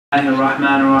الله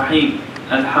الرحمن الرحيم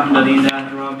الحمد لله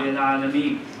رب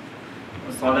العالمين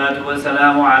والصلاة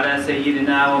والسلام على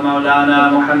سيدنا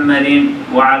ومولانا محمد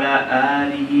وعلى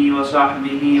آله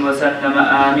وصحبه وسلم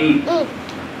آمين.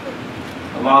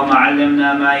 اللهم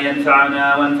علمنا ما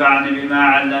ينفعنا وانفعنا بما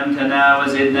علمتنا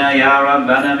وزدنا يا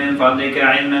ربنا من فضلك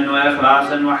علما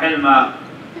وإخلاصا وحلما.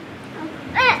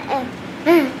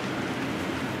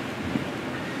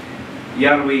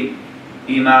 يروي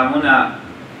إمامنا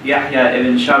يحيى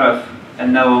ابن شرف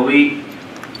النووي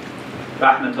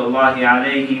رحمة الله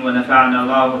عليه ونفعنا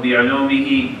الله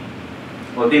بعلومه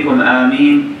وبكم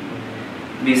آمين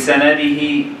بسنده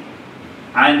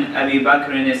عن أبي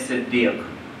بكر الصديق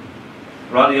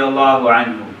رضي الله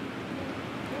عنه,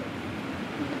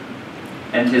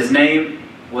 and his name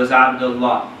was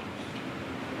Abdullah.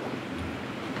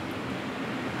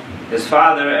 His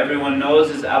father, everyone knows,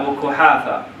 is Abu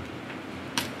Quhafa.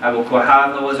 Abu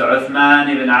Quhafa was Uthman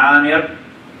ibn Amir,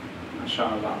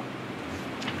 mashallah,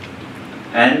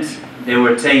 and they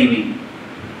were Taymi.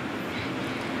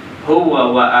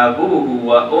 Huwa wa abuhu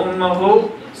wa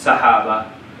ummuhu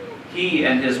sahaba. He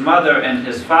and his mother and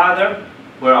his father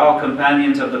were all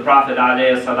companions of the Prophet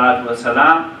alayhi salatu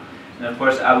wasalam. And of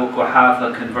course Abu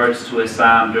Quhafa converts to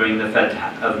Islam during the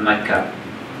Fath of Mecca.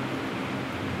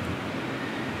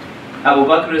 Abu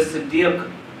Bakr as-Siddiq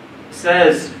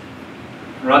says,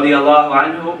 رضي الله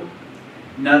عنه,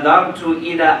 نظرت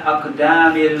إلى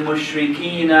أقدام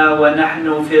المشركين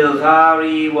ونحن في الغار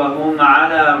وهم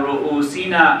على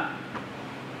رؤوسنا.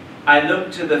 I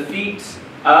looked to the feet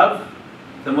of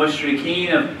the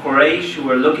mushrikeen of Quraysh who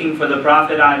were looking for the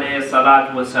Prophet alayhi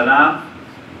salatu wasalam,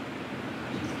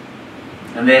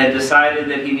 and they had decided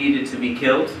that he needed to be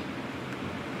killed,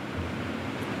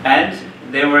 and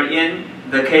they were in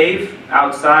the cave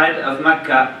outside of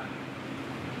Mecca,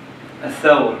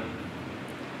 Thawr,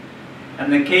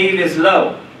 and the cave is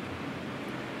low,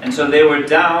 and so they were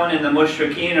down, and the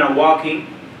mushrikeen are walking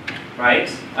right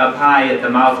up high at the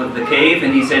mouth of the cave,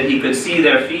 and he said he could see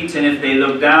their feet, and if they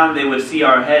looked down they would see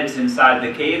our heads inside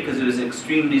the cave because it was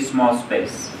extremely small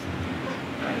space.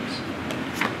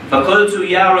 فَقُلْتُ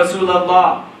يَا رَسُولَ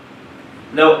اللَّهِ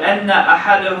لَوْ أَنَّ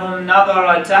أَحَدَهُمْ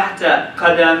نَظَرَ تَحْتَ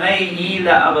قَدَمَيْهِ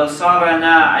لَأَبْصَرَنَا.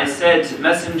 I said,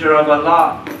 Messenger of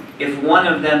Allah, if one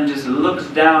of them just looks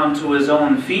down to his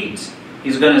own feet,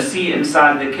 he's going to see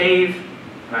inside the cave,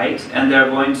 right? And they're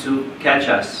going to catch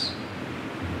us.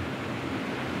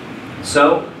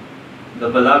 So, the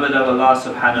beloved of Allah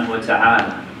subhanahu wa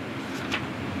ta'ala,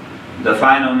 the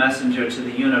final messenger to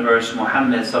the universe,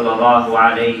 Muhammad sallallahu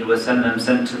alayhi wa sallam,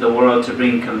 sent to the world to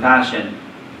bring compassion,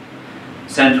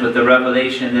 sent with the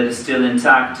revelation that is still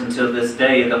intact until this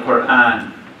day, the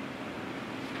Quran,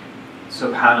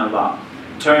 subhanallah,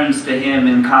 turns to him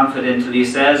and confidently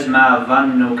says, مَا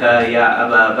ظَنُّكَ يَا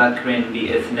أَبَا بَكْرٍ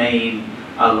بِإِثْنَيْنِ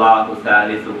اللَّهُ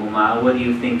ثَالِثُهُمَا. What do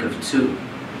you think of two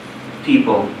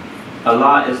people?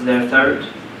 Allah is their third.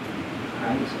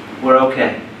 Right? We're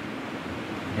okay.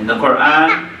 In the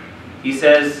Quran, he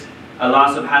says,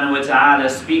 Allah subhanahu wa ta'ala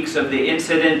speaks of the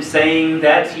incident saying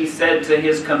that he said to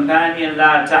his companion,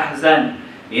 لَا تَحْزَنْ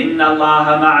إِنَّ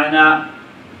اللَّهَ مَعَنَا.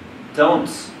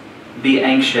 Don't be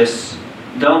anxious.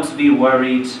 Don't be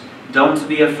worried. Don't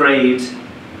be afraid.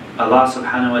 Allah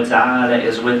subhanahu wa ta'ala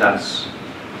is with us.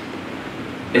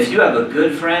 If you have a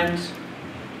good friend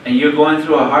and you're going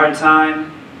through a hard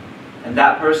time and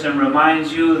that person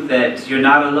reminds you that you're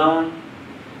not alone,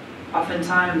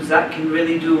 oftentimes that can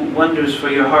really do wonders for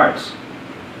your heart.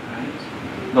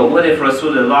 Right? But what if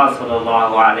Rasulullah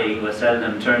sallallahu alayhi wa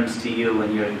sallam turns to you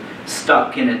and you're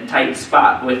stuck in a tight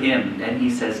spot with him and he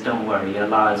says, don't worry,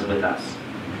 Allah is with us.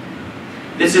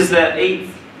 This is the 8th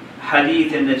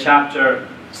hadith in the chapter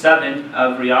 7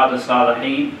 of Riyad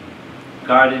al-Salihin,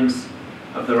 Gardens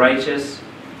of the Righteous.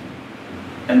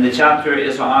 And the chapter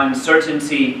is on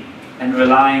certainty and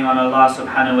relying on Allah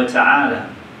subhanahu wa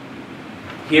ta'ala.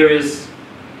 Here is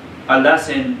a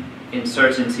lesson in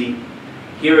certainty.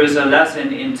 Here is a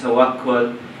lesson in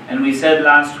tawakkul. And we said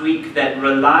last week that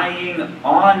relying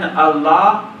on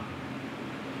Allah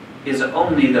is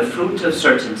only the fruit of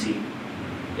certainty.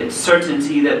 It's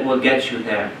certainty that will get you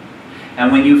there.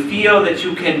 And when you feel that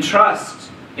you can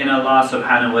trust in Allah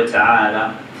subhanahu wa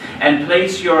ta'ala and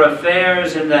place your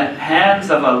affairs in the hands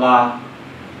of Allah,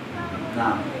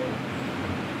 now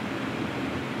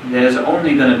there's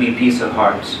only going to be peace of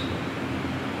heart.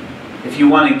 If you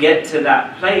want to get to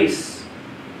that place,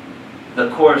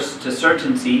 the course to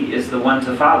certainty is the one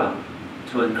to follow,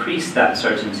 to increase that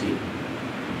certainty.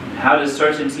 How does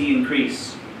certainty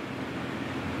increase?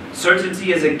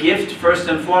 Certainty is a gift, first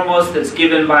and foremost, that's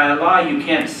given by Allah. You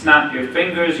can't snap your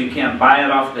fingers, you can't buy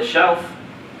it off the shelf.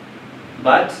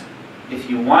 But if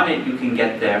you want it, you can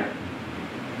get there.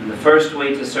 And the first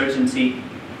way to certainty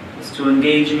is to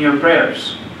engage in your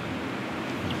prayers,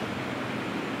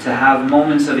 to have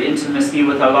moments of intimacy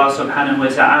with Allah subhanahu wa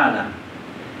ta'ala,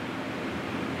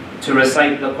 to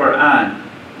recite the Quran,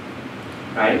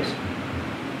 right?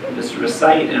 Just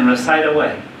recite and recite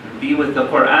away. Be with the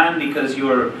Quran, because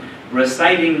you're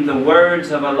reciting the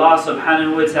words of Allah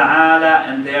subhanahu wa ta'ala,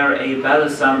 and they are a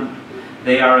balsam,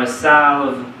 they are a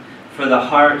salve for the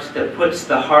heart that puts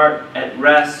the heart at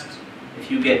rest. If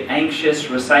you get anxious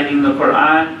reciting the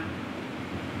Quran,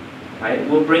 right,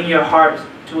 will bring your heart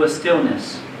to a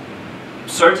stillness.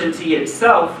 Certainty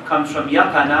itself comes from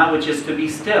yaqana, which is to be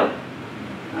still,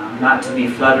 not to be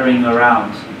fluttering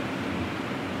around.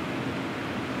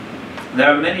 There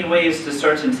are many ways to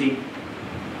certainty,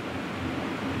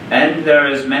 and there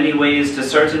is many ways to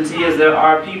certainty as there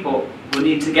are people who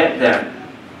need to get there.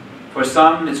 For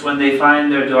some, it's when they find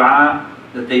their dua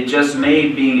that they just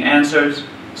made being answered,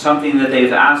 something that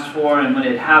they've asked for, and when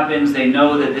it happens, they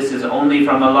know that this is only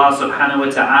from Allah subhanahu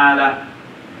wa ta'ala.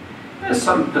 There's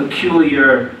some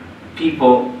peculiar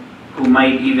people who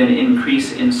might even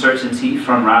increase in certainty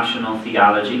from rational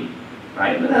theology,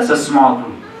 right? But that's a small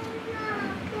group.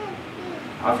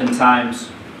 Oftentimes,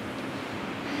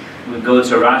 we go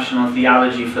to rational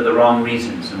theology for the wrong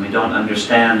reasons, and we don't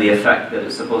understand the effect that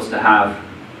it's supposed to have,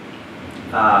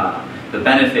 the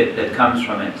benefit that comes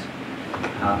from it.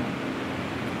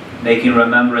 Making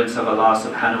remembrance of Allah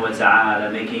subhanahu wa ta'ala,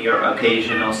 making your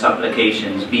occasional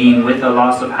supplications, being with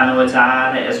Allah subhanahu wa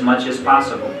ta'ala as much as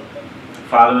possible,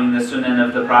 following the sunnah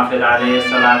of the Prophet alayhi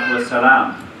salatu wa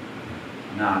salam.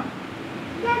 No.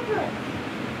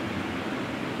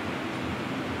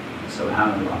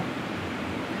 Subhanallah.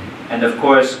 And of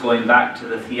course, going back to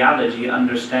the theology,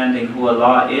 understanding who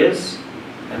Allah is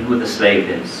and who the slave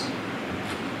is.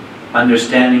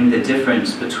 Understanding the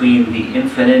difference between the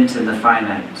infinite and the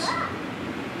finite.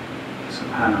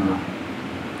 Subhanallah.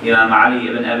 Imam Ali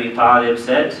ibn Abi Talib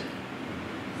said,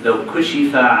 لو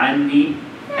كشف عني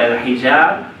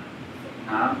الحجاب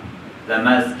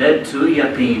لما ازددت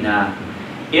يقينا.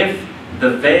 If the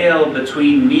veil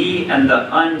between me and the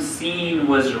unseen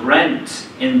was rent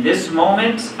in this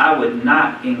moment, I would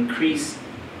not increase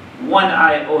one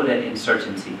iota in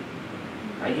certainty.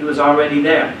 Right? He was already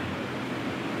there.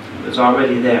 He was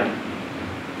already there.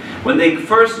 When they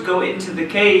first go into the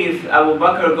cave, Abu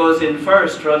Bakr goes in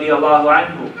first, radiallahu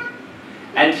anhu.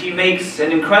 And he makes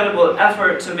an incredible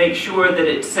effort to make sure that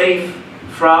it's safe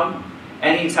from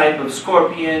any type of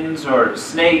scorpions or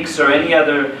snakes or any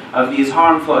other of these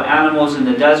harmful animals in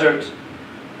the desert.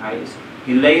 Right?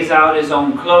 He lays out his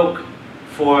own cloak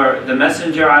for the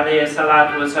Messenger alayhi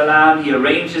salatu wasalam. He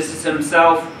arranges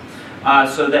himself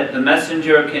so that the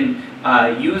Messenger can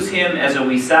use him as a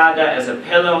wisada, as a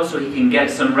pillow, so he can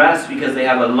get some rest, because they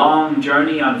have a long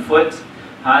journey on foot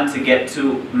to get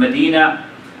to Medina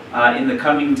in the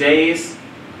coming days.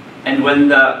 And when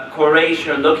the Quraysh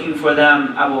are looking for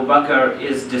them, Abu Bakr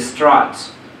is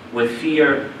distraught with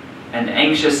fear and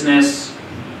anxiousness,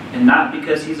 and not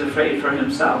because he's afraid for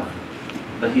himself,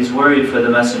 but he's worried for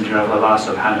the Messenger of Allah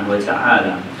subhanahu wa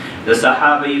ta'ala. The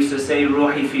Sahaba used to say,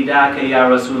 Ruhi fidaka ya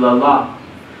Rasulallah,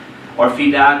 or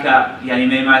fidaka, yani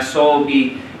may my soul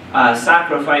be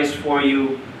sacrificed for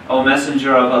you, O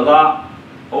Messenger of Allah,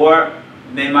 or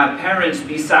may my parents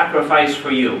be sacrificed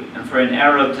for you. And for an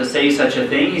Arab to say such a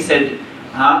thing, he said,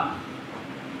 Bi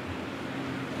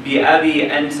abi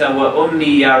anta wa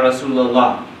ummi ya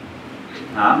Rasulullah.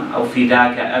 Aw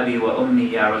fidaka abi wa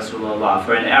ummi ya Rasulullah.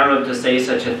 For an Arab to say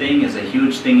such a thing is a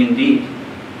huge thing indeed.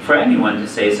 For anyone to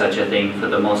say such a thing for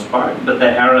the most part. But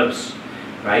the Arabs,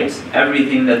 right,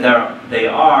 everything that they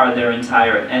are, their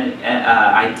entire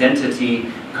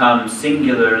identity comes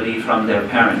singularly from their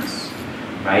parents.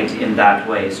 Right, in that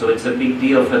way. So it's a big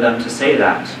deal for them to say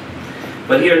that.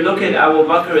 But here, look at Abu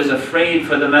Bakr is afraid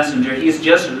for the Messenger. He's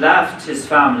just left his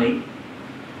family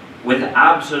with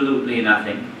absolutely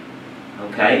nothing,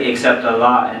 okay, except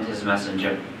Allah and His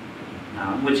Messenger,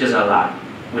 which is Allah,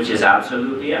 which is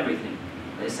absolutely everything.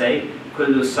 They say,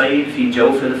 كُلُّ صَيْدٍ فِي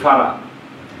جَوْفِ الْفَرَى.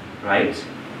 Right?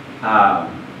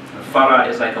 Farah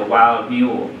is like a wild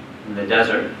mule in the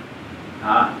desert.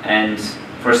 And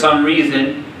for some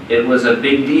reason, it was a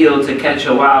big deal to catch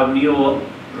a wild mule,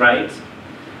 right?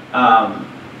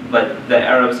 But the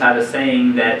Arabs had a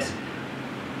saying that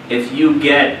if you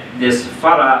get this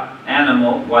farah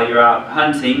animal while you're out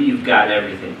hunting, you've got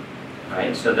everything,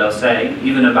 right? So they'll say,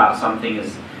 even about something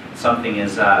as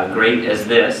great as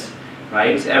this,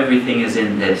 right? Everything is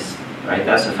in this, right?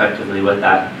 That's effectively what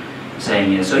that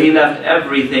saying is. So he left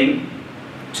everything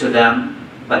to them,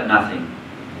 but nothing.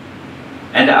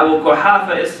 And Abu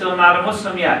Quhafa is still not a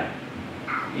Muslim yet.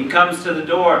 He comes to the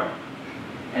door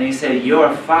and he said,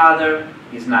 your father,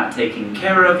 he's not taking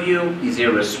care of you, he's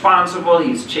irresponsible,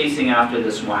 he's chasing after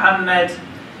this Muhammad,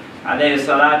 alayhi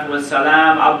salatu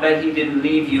wassalam, I'll bet he didn't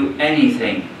leave you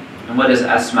anything. And what does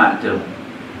Asma do?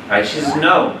 Right? She says,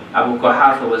 no, Abu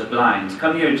Quhafa was blind.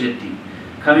 Come here, Jiddi.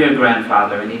 Come here,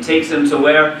 grandfather. And he takes him to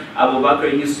where Abu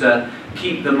Bakr used to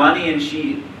keep the money, and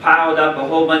she piled up a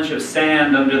whole bunch of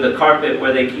sand under the carpet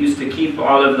where they used to keep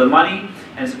all of the money,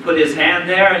 and put his hand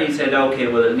there, and he said, okay,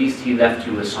 well, at least he left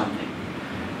you with something.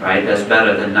 Right? That's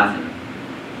better than nothing.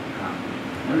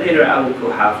 And later Abu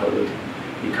Quhafa would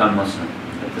become Muslim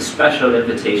at the special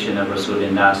invitation of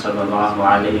Rasulullah sallallahu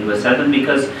alayhi wa sallam,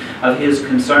 because of his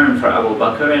concern for Abu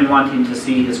Bakr and wanting to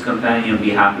see his companion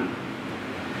be happy.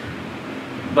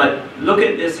 But look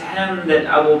at this hem that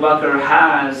Abu Bakr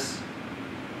has.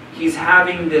 He's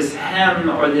having this hem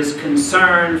or this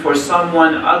concern for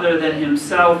someone other than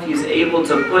himself. He's able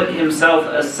to put himself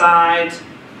aside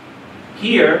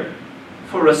here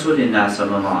for Rasulullah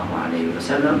sallallahu alayhi wa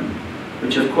sallam,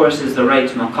 which of course is the right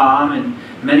maqam,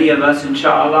 and many of us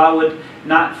inshallah would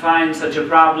not find such a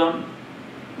problem.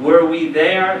 Were we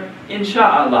there?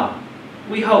 Inshallah.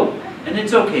 We hope, and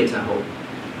it's okay to hope.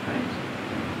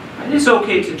 And it's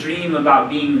okay to dream about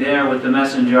being there with the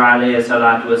Messenger alayhi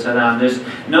salatu wasalam. There's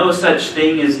no such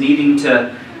thing as needing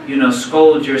to,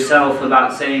 scold yourself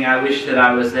about saying, I wish that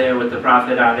I was there with the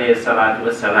Prophet alayhi salatu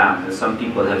wasalam, as some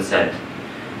people have said.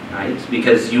 Right?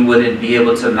 Because you wouldn't be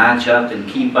able to match up and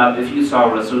keep up. If you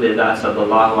saw Rasulullah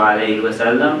sallallahu alayhi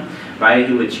wasallam, right,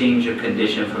 you would change your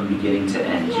condition from beginning to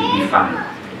end. You'd be fine.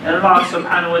 And Allah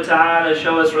subhanahu wa ta'ala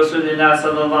show us Rasulullah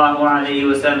sallallahu alayhi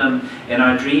wa sallam in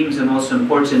our dreams, and most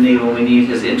importantly when we need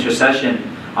his intercession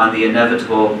on the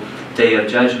inevitable day of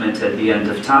judgment at the end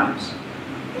of times.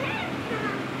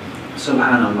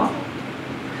 Subhanallah.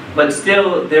 But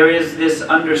still there is this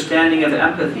understanding of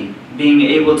empathy, being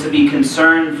able to be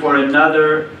concerned for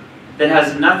another that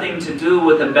has nothing to do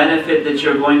with the benefit that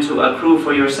you're going to accrue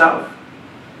for yourself.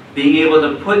 Being able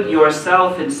to put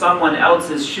yourself in someone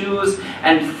else's shoes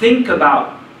and think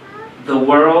about the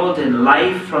world and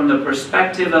life from the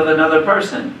perspective of another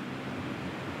person.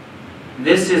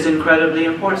 This is incredibly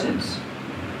important.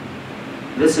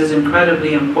 This is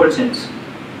incredibly important.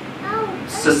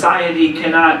 Society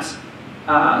cannot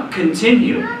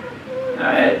continue.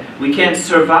 We can't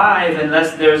survive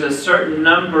unless there's a certain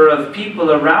number of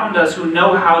people around us who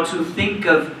know how to think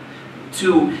of,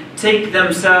 to take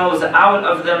themselves out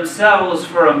of themselves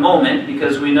for a moment,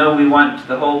 because we know we want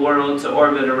the whole world to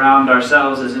orbit around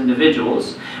ourselves as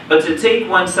individuals, but to take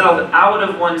oneself out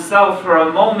of oneself for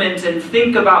a moment and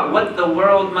think about what the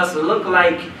world must look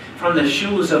like from the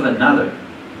shoes of another.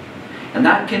 And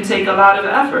that can take a lot of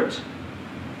effort.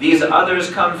 These others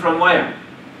come from where?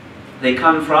 They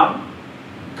come from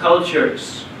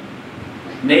cultures,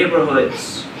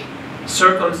 neighborhoods,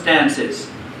 circumstances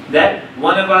that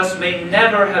one of us may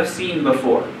never have seen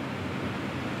before.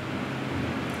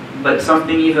 But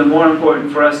something even more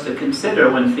important for us to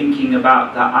consider when thinking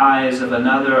about the eyes of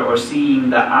another, or seeing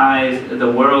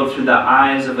the world through the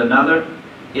eyes of another,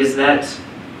 is that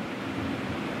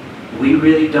we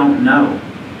really don't know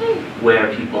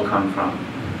where people come from,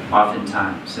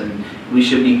 oftentimes. And we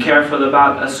should be careful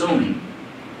about assuming,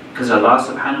 because Allah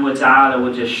subhanahu wa ta'ala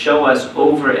will just show us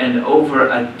over and over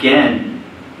again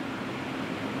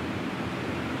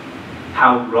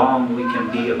how wrong we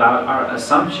can be about our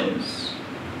assumptions.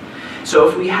 So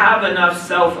if we have enough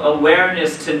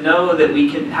self-awareness to know that we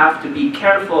have to be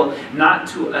careful not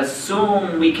to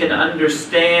assume, we can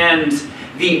understand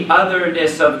the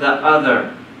otherness of the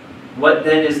other. What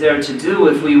then is there to do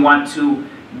if we want to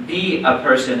be a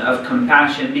person of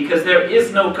compassion? Because there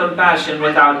is no compassion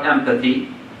without empathy.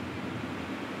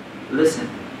 Listen.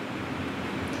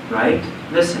 Right?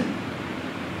 Listen.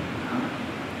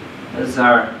 As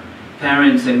our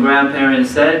parents and grandparents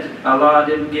said, Allah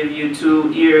didn't give you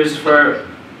 2 ears for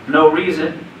no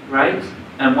reason, right?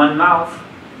 And 1 mouth,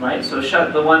 right? So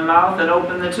shut the 1 mouth and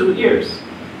open the 2 ears.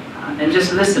 And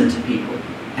just listen to people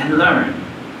and learn.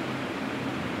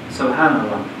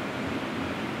 Subhanallah.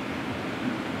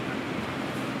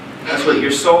 That's what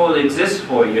your soul exists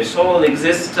for. Your soul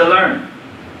exists to learn.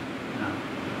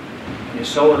 Your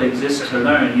soul exists to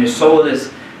learn. Your soul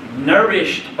is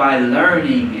nourished by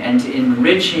learning and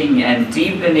enriching and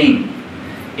deepening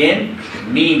in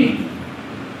meaning.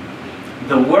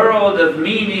 The world of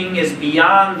meaning is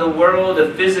beyond the world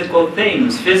of physical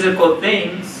things. Physical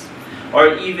things,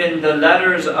 or even the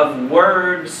letters of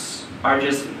words, are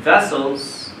just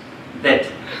vessels that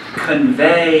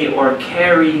convey or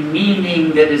carry meaning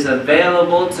that is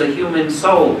available to human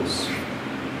souls.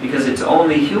 Because it's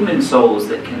only human souls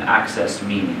that can access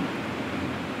meaning.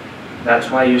 That's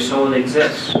why your soul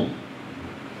exists.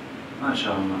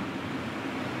 MashaAllah.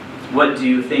 What do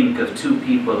you think of two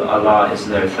people, Allah is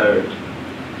their third?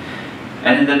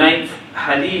 And in the 9th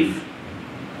hadith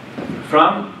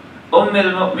from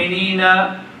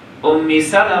al-Mu'minina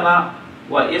Salama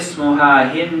wa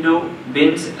ismuha Hindu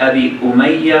bint Abi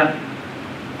Umayyah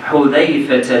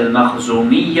Hudayfat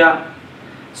al-Makhzumiyya.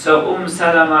 So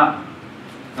Salama,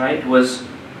 right, was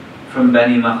from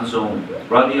Bani Makhzum,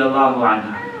 radiyallahu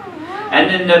anha. أن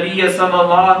النبي صلى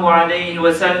الله عليه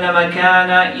وسلم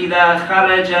كان إذا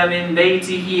خرج من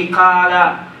بيته قال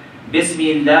بسم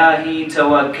الله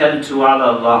توكلت على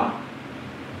الله.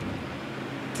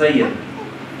 Sayyid.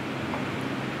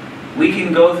 We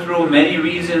can go through many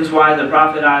reasons why the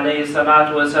Prophet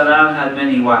ﷺ had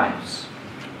many wives.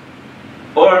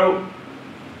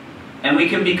 And we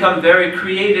can become very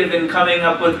creative in coming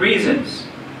up with reasons.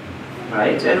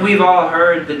 Right? And we've all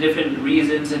heard the different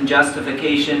reasons and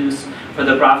justifications for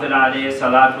the Prophet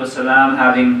ﷺ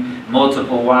having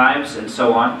multiple wives and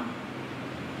so on.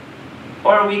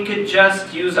 Or we could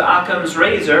just use Occam's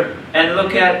razor and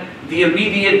look at the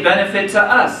immediate benefit to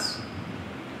us.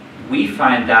 We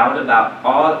find out about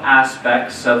all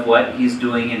aspects of what he's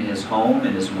doing in his home,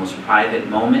 in his most private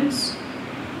moments.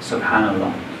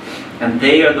 Subhanallah. And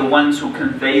they are the ones who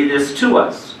convey this to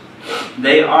us.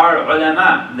 They are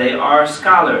ulama, they are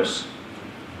scholars.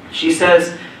 She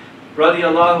says,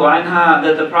 radiyallahu anha,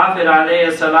 that the Prophet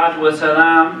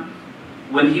ﷺ,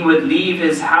 when he would leave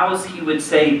his house, he would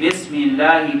say,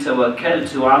 Bismillahi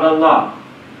tawakkaltu ala Allah.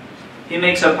 He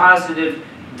makes a positive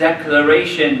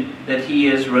declaration that he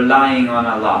is relying on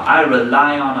Allah. I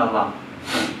rely on Allah.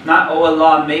 Not, oh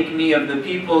Allah, make me of the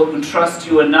people who trust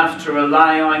you enough to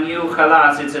rely on you.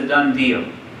 Khalas, it's a done deal.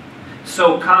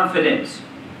 So confident,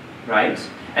 right?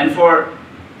 And for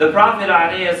the Prophet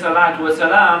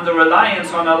ﷺ, the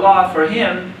reliance on Allah for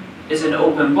him is an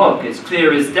open book. It's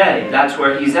clear as day. That's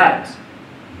where he's at.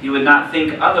 He would not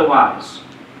think otherwise.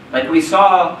 Like we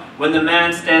saw when the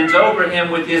man stands over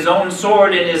him with his own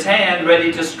sword in his hand,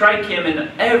 ready to strike him,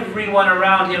 and everyone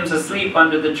around him's asleep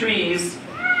under the trees.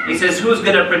 He says, who's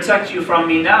going to protect you from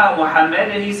me now, Muhammad?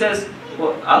 And he says,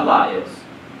 well, Allah is.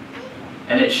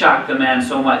 And it shocked the man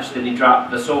so much that he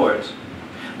dropped the sword.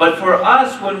 But for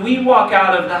us, when we walk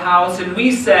out of the house and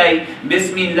we say,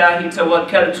 Bismillahi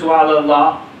tawakkaltu ala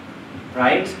Allah,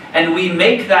 right? And we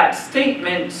make that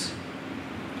statement,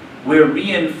 we're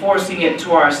reinforcing it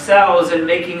to ourselves and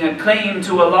making a claim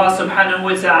to Allah subhanahu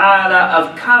wa ta'ala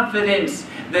of confidence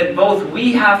that both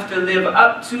we have to live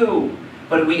up to,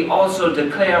 but we also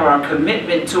declare our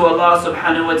commitment to Allah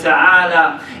subhanahu wa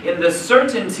ta'ala in the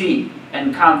certainty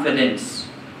and confidence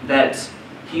that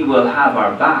He will have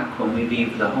our back when we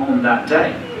leave the home that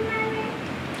day.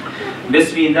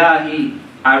 Bismillahi,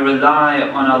 I rely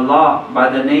on Allah. By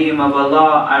the name of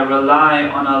Allah, I rely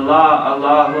on Allah.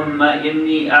 Allahumma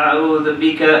inni a'udhu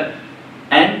bika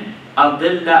an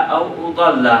adilla aw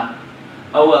udalla.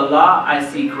 O Allah, I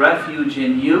seek refuge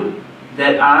in you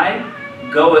that I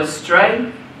go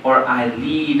astray or I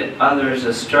lead others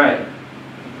astray.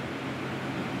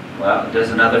 Well, there's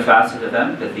another facet of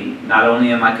empathy. Not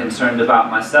only am I concerned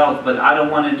about myself, but I don't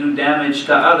want to do damage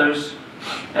to others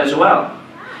as well.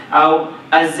 Aw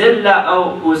azilla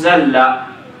aw uzalla,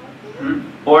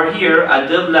 or here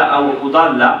adilla aw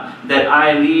udalla, that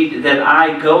I lead, that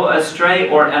I go astray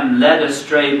or am led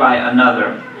astray by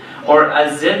another, or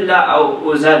azilla aw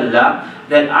uzalla,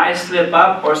 that I slip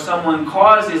up or someone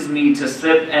causes me to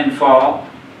slip and fall,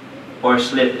 or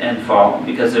slip and fall,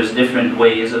 because there's different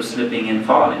ways of slipping and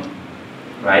falling,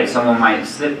 right? Someone might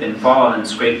slip and fall and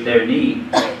scrape their knee,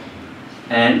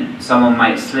 and someone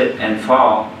might slip and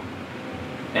fall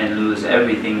and lose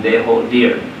everything they hold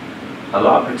dear.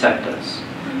 Allah protect us.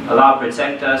 Allah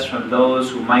protect us from those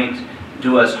who might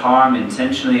do us harm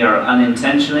intentionally or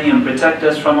unintentionally, and protect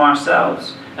us from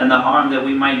ourselves and the harm that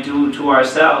we might do to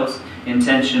ourselves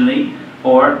intentionally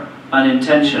or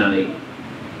unintentionally.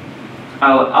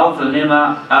 Aw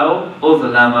adlima aw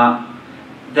udlama,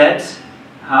 that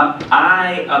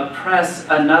I oppress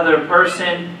another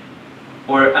person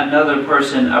or another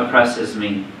person oppresses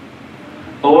me.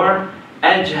 Or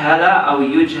ajhala aw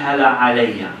yujhala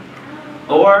alayya,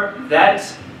 or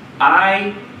that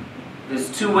there's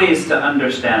two ways to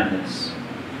understand this,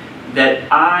 that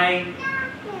I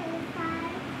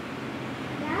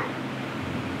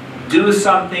do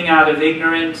something out of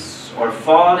ignorance or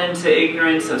fall into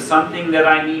ignorance of something that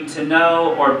I need to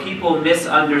know, or people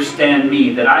misunderstand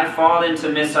me, that I fall into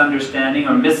misunderstanding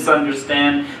or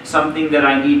misunderstand something that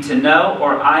I need to know,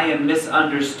 or I am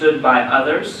misunderstood by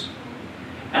others.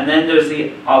 And then there's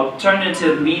the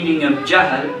alternative meaning of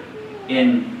jahl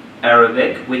in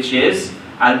Arabic, which is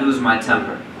I lose my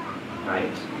temper,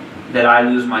 right? That I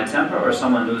lose my temper or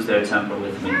someone lose their temper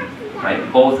with me, right?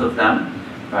 Both of them,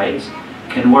 right,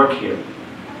 can work here.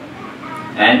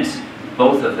 And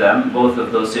both of them, both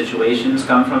of those situations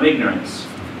come from ignorance.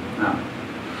 Now,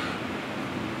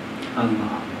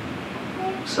 Allah,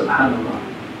 subhanallah.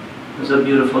 It was a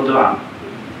beautiful dua.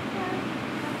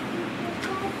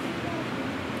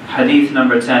 Hadith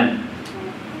number 10.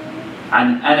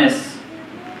 عن أنس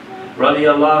رضي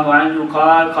الله عنه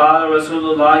قال قال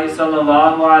رسول الله صلى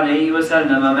الله عليه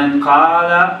وسلم من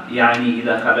قال يعني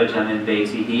إذا خرج من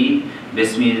بيته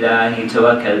بسم الله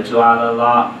توكلت على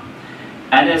الله.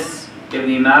 Anas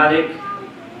ibn Malik,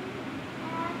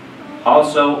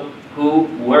 also who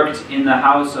worked in the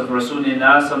house of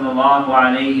Rasulullah sallallahu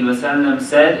alayhi wasallam,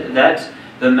 said that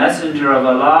the Messenger of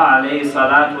Allah alayhi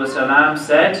salatu wasalam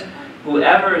said,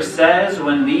 whoever says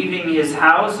when leaving his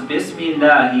house,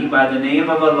 Bismillahi, by the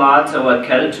name of Allah,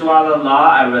 Tawakkaltu ala Allah,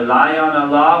 I rely on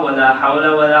Allah, wa la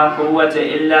hawla wa la quwwata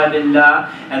illa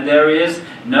billah, and there is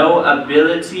no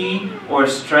ability or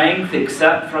strength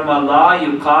except from Allah,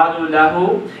 yuqalu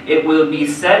lahu, it will be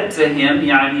said to him,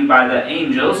 yani by the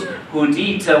angels,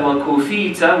 hudita wa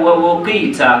kufita wa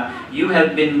wuqita, you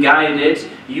have been guided,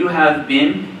 you have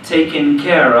been taken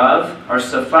care of, or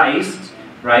sufficed,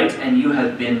 right, and you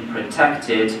have been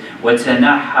protected.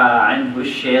 وَتَنَحَّى عَنْهُ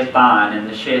الشَّيْطَانِ, and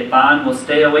the shaitan will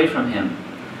stay away from him.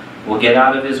 Will get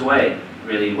out of his way,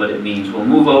 really what it means. Will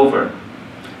move over,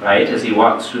 right, as he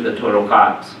walks through the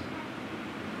turuqat.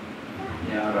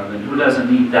 Ya Rabbi, who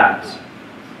doesn't need that?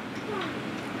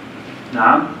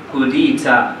 Naam,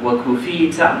 hudita wa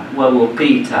kufita wa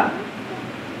wuqita.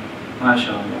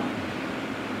 MashaAllah.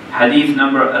 Hadith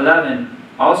number 11,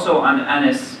 also on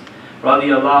Anas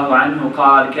رضي الله عنه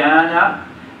قال كان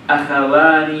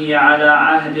أخواني على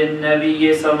عهد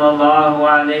النبي صلى الله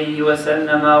عليه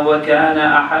وسلم وكان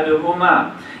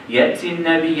أحدهما يأتي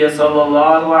النبي صلى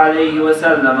الله عليه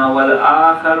وسلم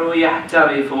والآخر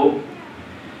يحترف.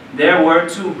 There were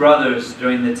two brothers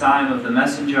during the time of the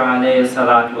Messenger عليه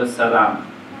الصلاة والسلام.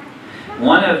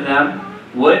 One of them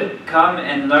would come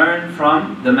and learn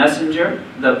from the Messenger,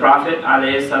 the Prophet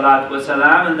عليه الصلاة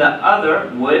والسلام, and the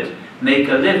other would make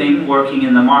a living working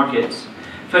in the markets.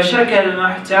 فَشَكَى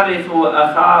الْمُحْتَرِفُ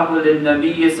أَخَاهُ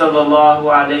لِلنَّبِيِّ صَلَّى اللَّهُ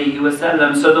عَلَيْهِ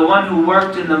وَسَلَّمَ. So the one who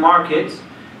worked in the markets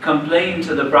complained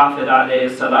to the Prophet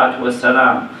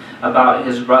ﷺ about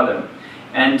his brother.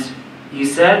 And he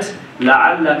said,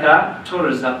 لَعَلَّكَ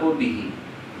تُرْزَقُ بِهِ.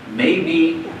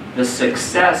 Maybe the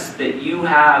success that you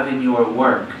have in your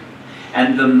work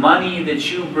and the money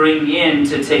that you bring in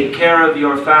to take care of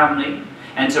your family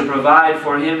and to provide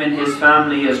for him and his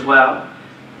family as well,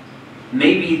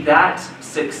 maybe that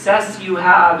success you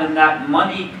have and that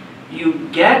money you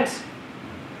get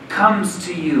comes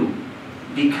to you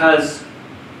because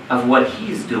of what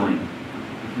he's doing,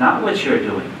 not what you're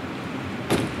doing.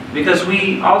 Because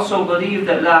we also believe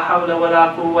that la hawla wa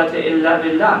la quwwata illa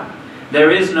billah. There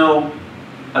is no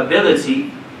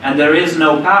ability and there is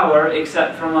no power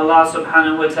except from Allah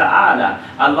subhanahu wa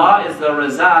ta'ala. Allah is the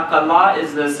razaq, Allah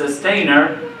is the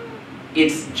sustainer.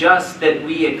 It's just that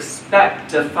we expect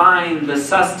to find the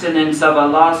sustenance of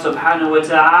Allah subhanahu wa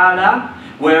ta'ala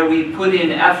where we put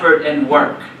in effort and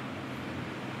work.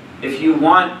 If you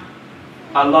want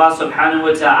Allah subhanahu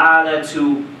wa ta'ala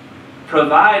to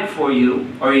provide for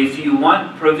you, or if you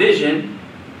want provision,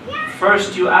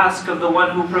 first you ask of the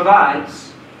one who provides,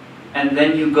 and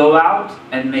then you go out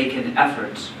and make an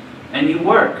effort, and you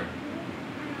work.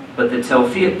 But the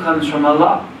tawfiq comes from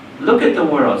Allah. Look at the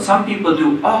world. Some people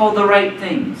do all the right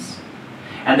things,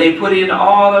 and they put in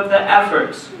all of the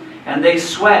efforts, and they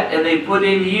sweat, and they put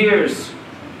in years.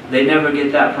 They never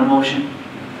get that promotion,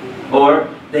 or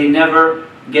they never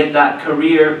get that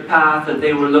career path that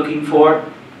they were looking for.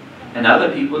 And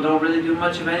other people don't really do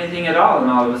much of anything at all, and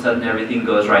all of a sudden everything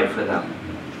goes right for them.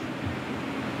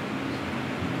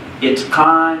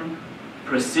 Itqan,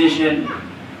 precision,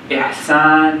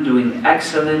 ihsan, doing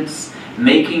excellence,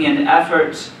 making an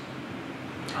effort.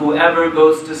 Whoever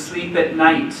goes to sleep at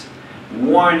night,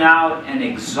 worn out and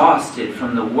exhausted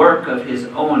from the work of his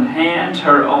own hand,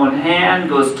 her own hand,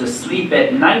 goes to sleep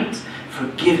at night,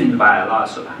 forgiven by Allah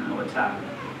subhanahu wa ta'ala.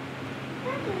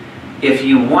 If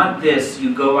you want this,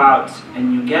 you go out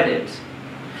and you get it.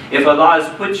 If Allah has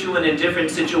put you in a different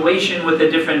situation with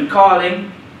a different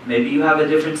calling, maybe you have a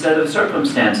different set of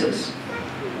circumstances.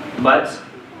 But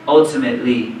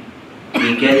ultimately,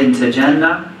 we get into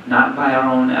Jannah not by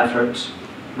our own efforts,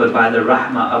 but by the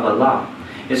rahmah of Allah.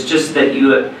 It's just that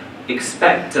you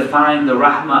expect to find the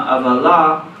rahmah of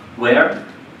Allah where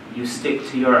you stick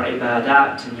to your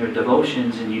ibadat and your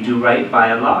devotions, and you do right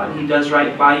by Allah, and He does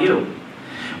right by you.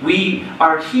 We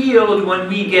are healed when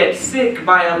we get sick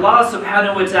by Allah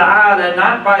subhanahu wa ta'ala,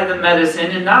 not by the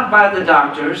medicine and not by the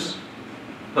doctors,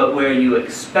 but where you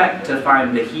expect to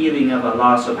find the healing of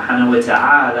Allah subhanahu wa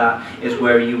ta'ala is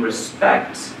where you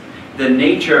respect the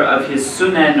nature of His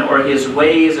sunan or His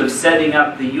ways of setting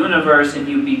up the universe, and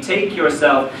you betake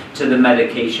yourself to the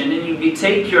medication and you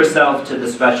betake yourself to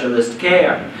the specialist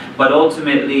care. But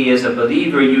ultimately, as a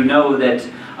believer, you know that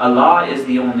Allah is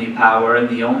the only power and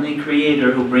the only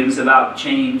creator who brings about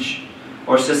change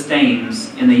or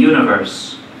sustains in the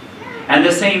universe. And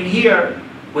the same here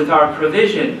with our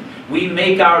provision. We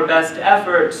make our best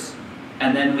efforts,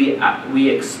 and then we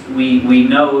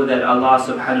know that Allah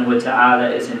subhanahu wa ta'ala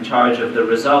is in charge of the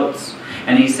results.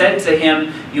 And He said to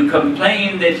him, you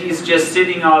complain that he's just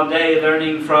sitting all day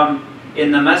learning from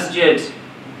in the masjid,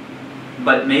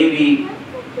 but maybe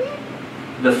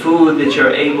the food that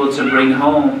you're able to bring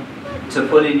home to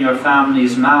put in your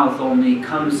family's mouth only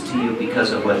comes to you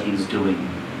because of what he's doing.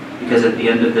 Because at the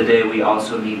end of the day, we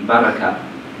also need barakah.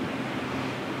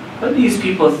 But these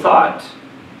people thought,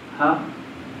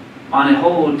 on a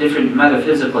whole different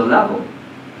metaphysical level.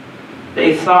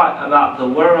 They thought about the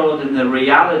world and the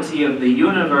reality of the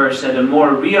universe at a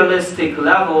more realistic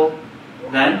level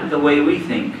than the way we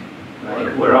think.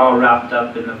 Right? We're all wrapped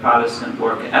up in the Protestant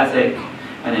work ethic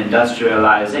and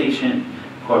industrialization,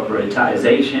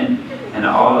 corporatization, and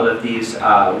all of these,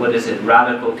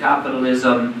 radical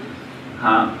capitalism,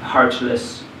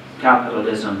 heartless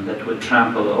capitalism that would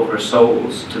trample over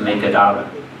souls to make a dollar.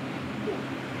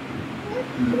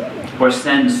 Or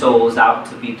send souls out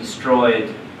to be destroyed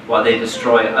while they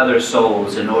destroy other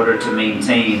souls in order to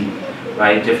maintain,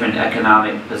 right, different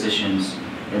economic positions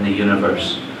in the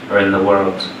universe or in the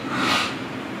world.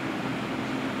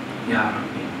 Ya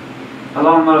Rabbi.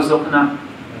 Allahumma arzuqna,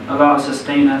 Allah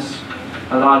sustain us,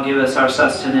 Allah give us our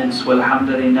sustenance.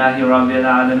 Walhamdulillahi Rabbil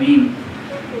Alameen.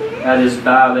 That is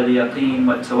Bab al-Yaqeen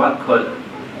wa Tawakkul.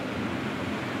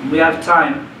 We have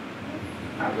time,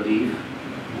 I believe.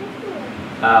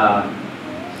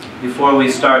 Before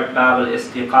we start Bab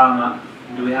al-Istiqamah,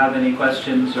 do we have any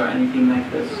questions or anything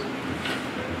like this?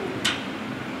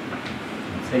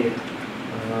 Say it.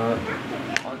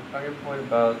 On your point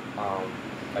about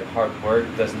like hard work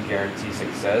doesn't guarantee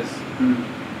success,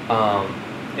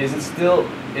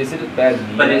 is it a bad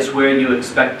need? But it's where you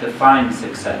expect to find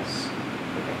success.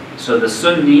 So the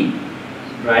Sunni,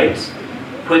 right,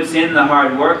 puts in the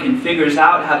hard work and figures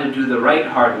out how to do the right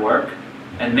hard work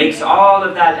and makes all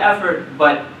of that effort,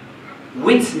 but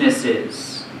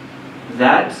witnesses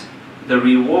that the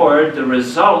reward, the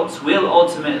results will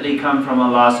ultimately come from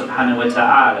Allah subhanahu wa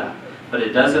ta'ala. But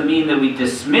it doesn't mean that we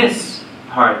dismiss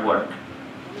hard work.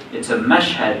 It's a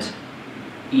mashhad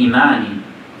imani.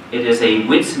 It is a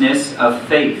witness of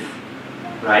faith,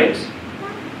 right?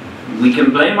 We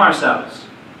can blame ourselves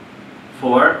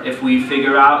for if we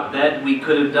figure out that we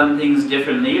could have done things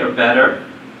differently or better,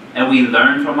 and we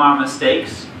learn from our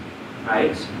mistakes,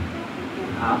 right?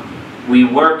 We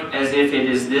work as if it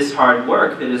is this hard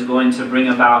work that is going to bring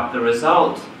about the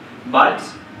result, but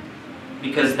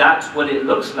because that's what it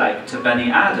looks like to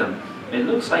Bani Adam. It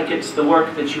looks like it's the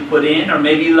work that you put in, or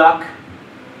maybe luck,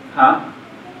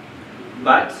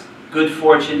 but good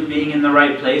fortune, being in the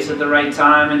right place at the right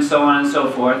time, and so on and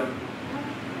so forth.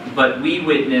 But we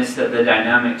witness that the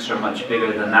dynamics are much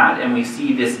bigger than that, and we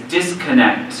see this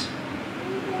disconnect.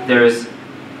 There's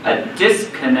a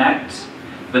disconnect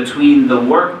between the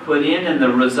work put in and the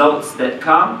results that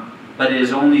come, but it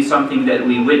is only something that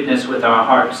we witness with our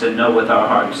hearts and know with our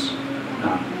hearts.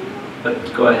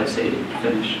 But go ahead, say it,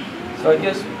 finish. So I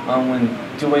guess when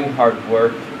doing hard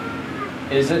work,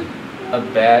 is it a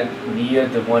bad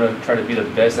niyyah to want to try to be the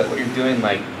best at what you're doing?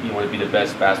 Like you want to be the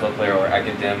best basketball player or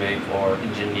academic or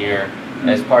engineer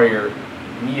as part of your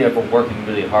niyyah for working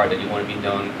really hard, that you want to be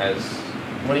known as,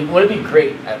 you want to be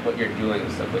great at what you're doing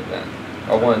and stuff like that,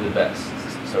 or one of the best.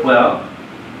 So well,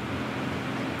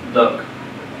 look,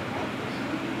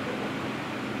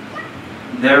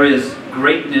 there is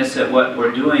greatness at what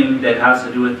we're doing that has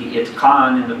to do with the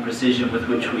itqan and the precision with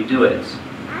which we do it.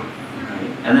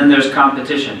 Right? And then there's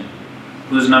competition.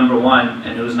 Who's number one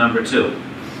and who's number two.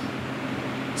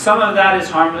 Some of that is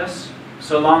harmless,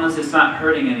 so long as it's not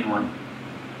hurting anyone.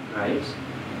 Right?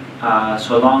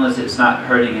 So long as it's not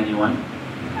hurting anyone.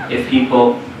 If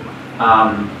people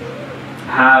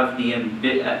have the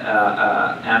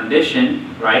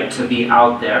ambition, right, to be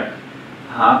out there,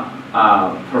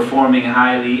 performing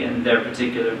highly in their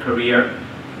particular career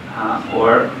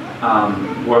or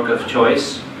work of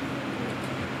choice,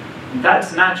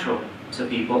 that's natural to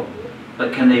people.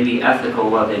 but can they be ethical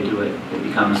while they do it? It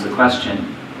becomes the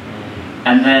question.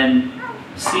 And then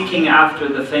seeking after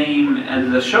the fame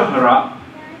and the shuhra,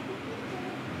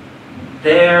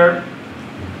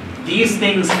 these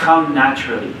things come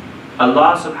naturally.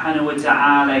 Allah subhanahu wa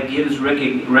ta'ala gives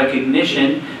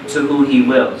recognition to who He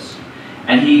wills.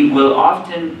 And He will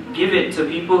often give it to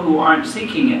people who aren't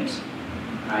seeking it.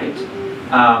 Right?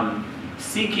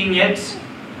 Seeking it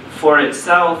for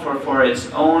itself or for its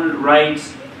own right,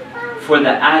 for the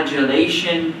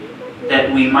adulation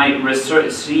that we might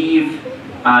receive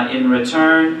in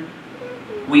return.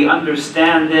 We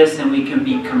understand this and we can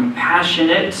be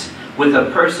compassionate with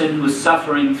a person who's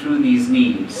suffering through these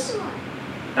needs.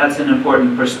 That's an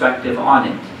important perspective on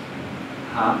it.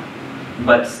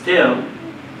 But still,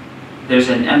 there's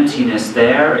an emptiness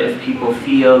there if people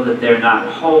feel that they're not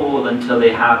whole until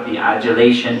they have the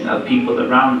adulation of people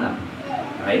around them.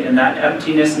 Right? And that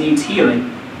emptiness needs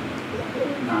healing.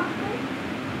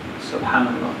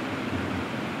 Subhanallah.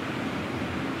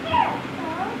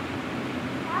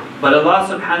 But Allah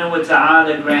subhanahu wa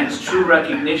ta'ala grants true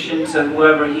recognition to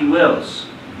whoever He wills.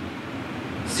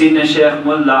 Sidna Shaykh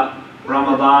Mullah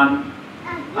Ramadan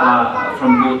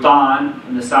from Bhutan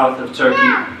in the south of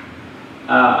Turkey,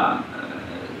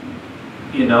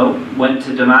 went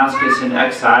to Damascus in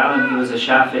exile, and he was a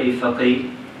Shafi'i faqih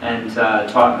and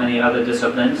taught many other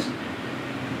disciplines.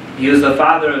 He was the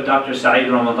father of Dr. Saeed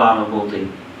Ramadan al-Multi,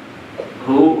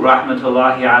 who,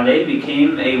 rahmatullahi alayh,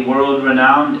 became a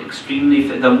world-renowned,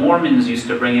 the Mormons used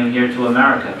to bring him here to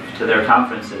America, to their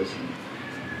conferences.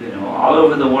 All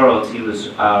over the world he was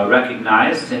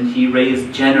recognized, and he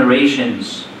raised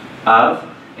generations of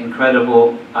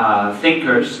incredible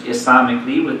thinkers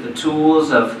Islamically with the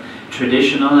tools of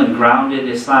traditional and grounded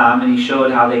Islam, and he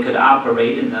showed how they could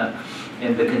operate in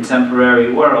the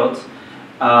contemporary world.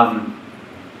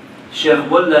 Shaykh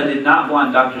Mullah did not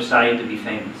want Dr. Saeed to be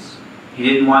famous. He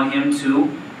didn't want him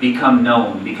to become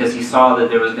known, because he saw that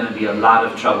there was going to be a lot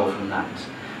of trouble from that.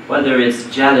 Whether it's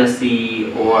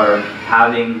jealousy or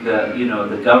having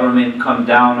the government come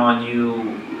down on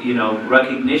you,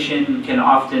 recognition can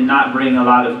often not bring a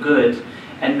lot of good,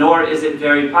 and nor is it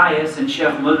very pious. And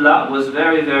Shaykh Mullah was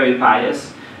very, very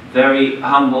pious, very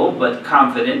humble but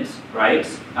confident, right,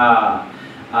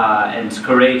 and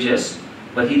courageous.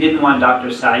 But he didn't want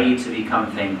Dr. Saeed to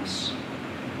become famous.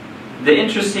 The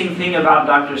interesting thing about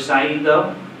Dr. Saeed,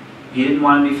 though, he didn't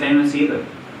want to be famous either.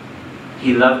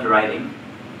 He loved writing,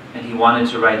 and he wanted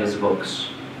to write his books.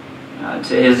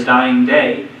 To his dying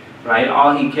day, right,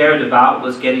 all he cared about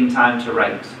was getting time to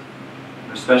write,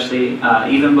 especially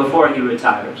even before he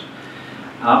retired.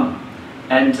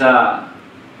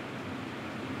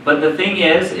 But the thing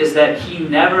is that he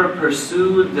never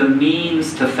pursued the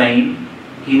means to fame.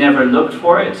 He never looked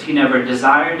for it. He never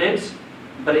desired it,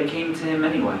 but it came to him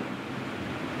anyway.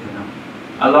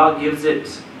 Allah gives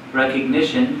it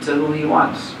recognition to who He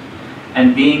wants.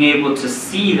 And being able to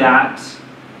see that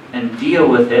and deal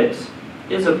with it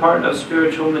is a part of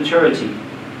spiritual maturity.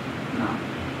 No.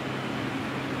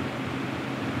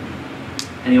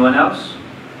 Anyone else?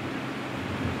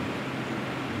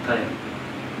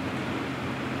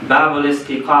 Bab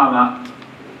al-Istiqama,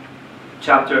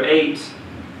 chapter 8,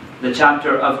 the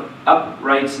chapter of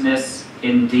uprightness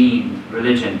in deen,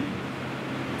 religion.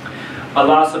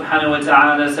 Allah subhanahu wa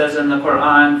ta'ala says in the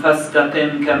Quran,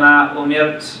 فَاسْتَقِمْ كَمَا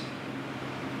أُمِرْتَ.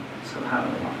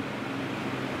 SubhanAllah.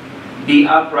 Be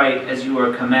upright as you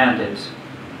are commanded.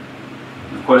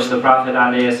 Of course, the Prophet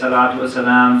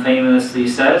ﷺ famously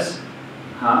says,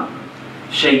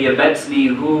 شَيَّبَتْنِي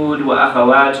هُودْ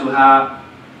وَأَخَوَاتُهَا.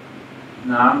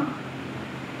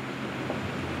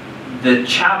 The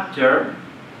chapter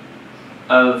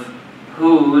of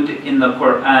Hud in the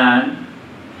Quran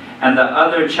and the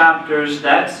other chapters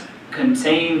that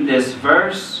contain this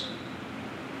verse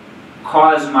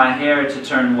cause my hair to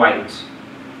turn white.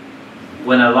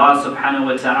 When Allah subhanahu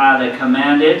wa ta'ala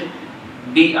commanded,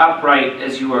 be upright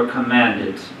as you are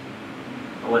commanded.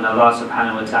 When Allah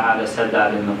subhanahu wa ta'ala said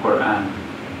that in the Quran,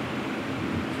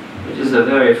 which is a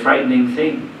very frightening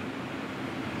thing.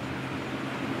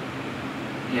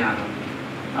 Ya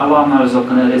Allahumma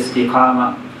arzuqna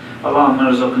al-istiqama,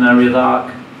 Allahumma arzuqna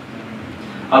ridaq.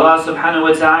 Allah subhanahu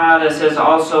wa ta'ala says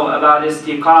also about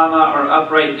istiqama, or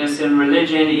uprightness in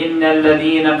religion, إِنَّ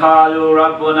الَّذِينَ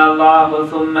قَالُوا رَبُّنَا اللَّهُ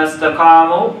ثُمَّ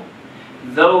اسْتَقَامُوا.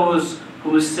 Those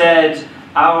who said,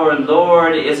 our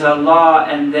Lord is Allah,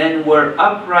 and then were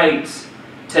upright,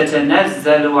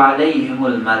 تَتَنَزَّلُ عَلَيْهِمُ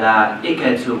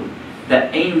الْمَلَائِكَةُ.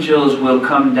 The angels will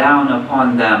come down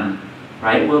upon them,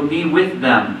 right, will be with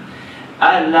them.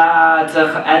 أَلَّا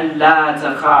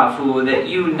تَخَافُوا, that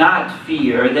you not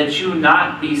fear, that you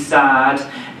not be sad,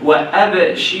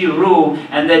 وَأَبْشِرُوا,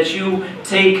 and that you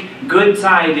take good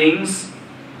tidings,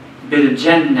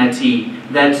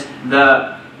 بِالْجَنَّةِ, that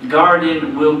the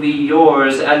garden will be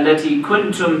yours, الَّتِي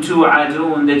كُنْتُمْ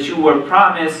تُوعَدُونَ, that you were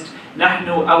promised. نَحْنُ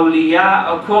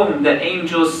أَوْلِيَاءُكُمْ, the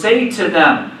angels say to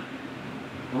them,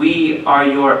 we are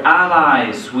your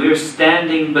allies, we're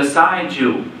standing beside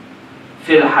you.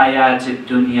 فِي الْحَيَاةِ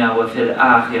الدُّنْيَا وَفِي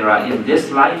الْآخِرَةِ, in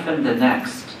this life and the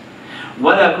next.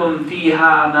 وَلَكُمْ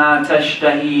فِيهَا مَا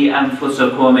تَشْتَهِي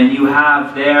أَنفُسُكُمْ, and you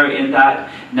have there in that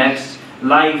next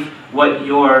life what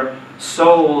your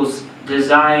souls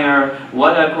desire.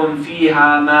 وَلَكُمْ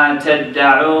فِيهَا مَا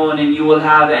تَدَّعُونَ, and you will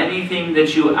have anything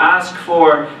that you ask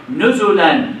for.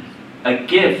 نُزُلًا, a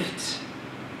gift.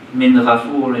 مِنْ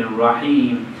غَفُورٍ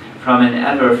رَحِيمٍ, from an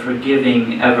ever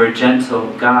forgiving, ever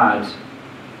gentle God.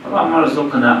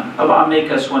 Allah make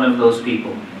us one of those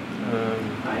people.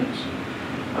 Right?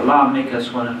 Allah make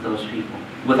us one of those people.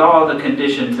 With all the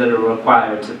conditions that are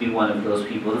required to be one of those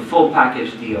people. The full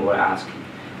package deal we're asking.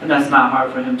 And that's not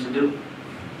hard for Him to do.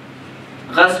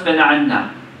 غَصْبًا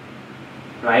عَنَّا,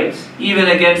 right? Even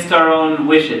against our own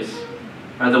wishes,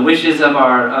 or the wishes of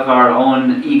our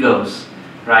own egos,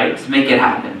 right? Make it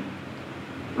happen.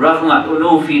 رَغْمَ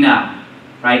أُنُوفِنَا,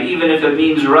 right? Even if it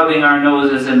means rubbing our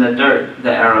noses in the dirt,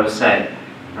 the Arabs say,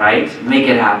 right? Make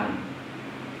it happen.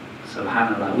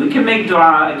 Subhanallah. We can make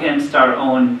dua against our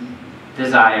own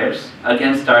desires,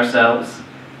 against ourselves,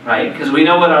 right? Because we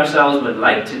know what ourselves would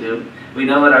like to do. We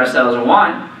know what ourselves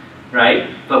want, right?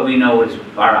 But we know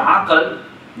our aql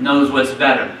knows what's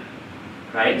better,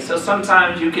 right? So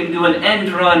sometimes you can do an end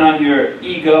run on your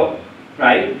ego,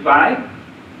 right? By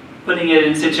putting it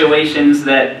in situations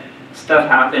that stuff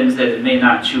happens that it may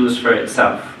not choose for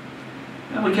itself.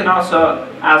 And we can also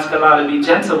ask Allah to be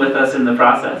gentle with us in the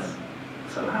process.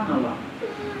 SubhanAllah.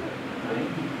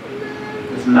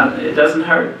 Right? It doesn't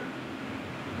hurt.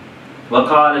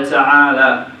 وَقَالَ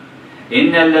تَعَالَى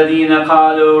إِنَّ الَّذِينَ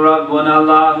قَالُوا رَبُّنَا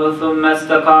اللَّهُ ثُمَّ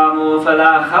اسْتَقَامُوا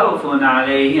فَلَا خَوْفٌ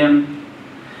عَلَيْهِمْ.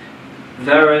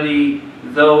 Verily,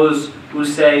 those who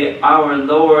say, our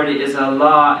Lord is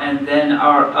Allah, and then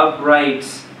are upright,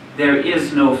 there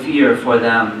is no fear for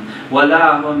them.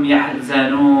 وَلَا هُمْ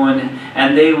يَحْزَنُونَ,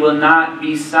 and they will not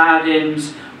be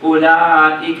saddened.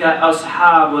 أُولَٰئِكَ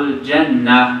أَصْحَابُ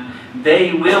الْجَنَّةِ,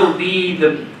 they will be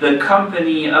the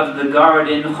company of the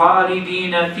garden.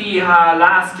 خَالِدِينَ فِيهَا,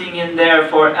 lasting in there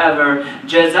forever.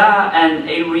 جَزَاءً,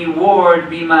 a reward.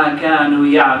 بِمَا كَانُوا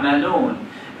يَعْمَلُونَ,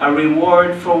 a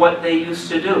reward for what they used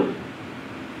to do.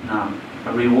 No,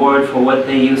 a reward for what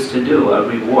they used to do, a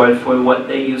reward for what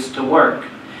they used to work.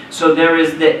 So there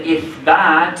is the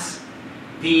ithbat,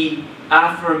 the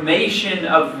affirmation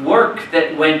of work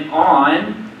that went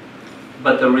on,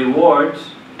 but the reward,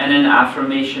 and an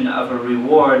affirmation of a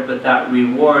reward, but that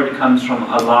reward comes from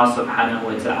Allah subhanahu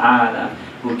wa ta'ala,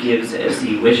 who gives as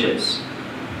He wishes.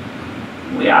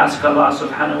 We ask Allah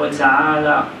subhanahu wa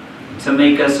ta'ala to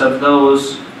make us of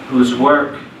those whose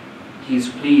work He's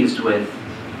pleased with,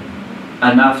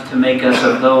 enough to make us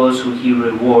of those who He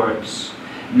rewards,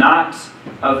 not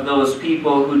of those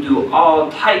people who do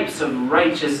all types of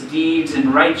righteous deeds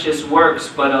and righteous works,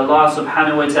 but Allah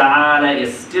subhanahu wa ta'ala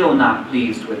is still not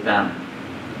pleased with them.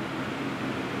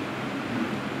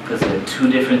 Because they're two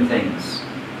different things.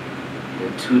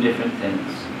 They're two different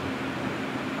things.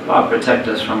 Allah protect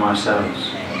us from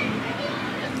ourselves.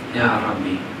 Ya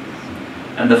Rabbi.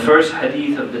 And the first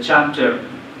hadith of the chapter,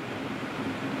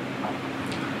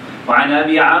 وعن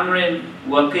أبي عمرو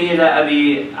وقيل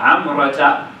أبي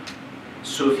عمرة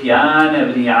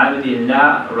سفيان بن عبد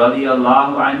الله رضي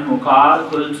الله عنه قال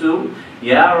قلت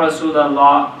يا رسول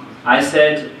الله, I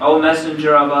said, O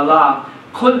Messenger of Allah,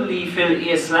 قل لي في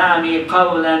الإسلام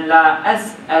قولا لا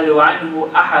أسأل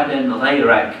عنه أحدا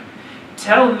غيرك.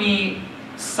 Tell me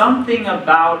something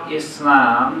about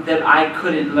Islam that I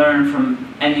couldn't learn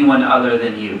from anyone other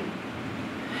than you.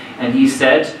 And he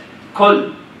said,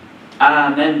 قل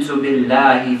آمنت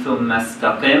بالله ثم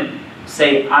استقم.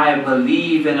 Say, I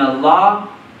believe in Allah,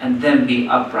 and then be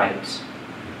upright.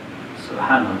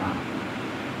 Subhanallah.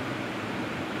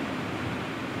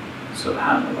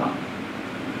 Subhanallah.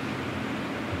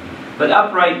 But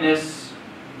uprightness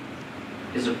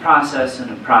is a process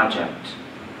and a project.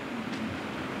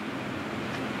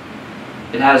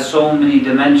 It has so many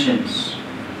dimensions.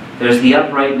 There's the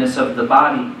uprightness of the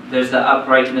body, there's the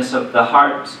uprightness of the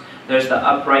heart, there's the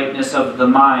uprightness of the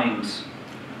mind.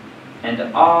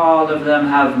 And all of them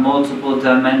have multiple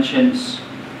dimensions,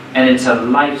 and it's a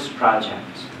life's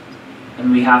project.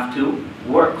 And we have to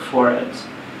work for it.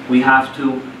 We have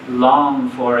to long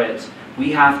for it.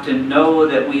 We have to know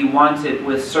that we want it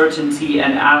with certainty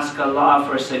and ask Allah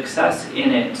for success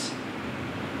in it.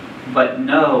 But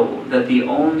know that the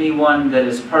only one that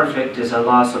is perfect is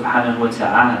Allah subhanahu wa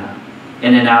ta'ala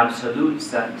in an absolute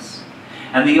sense.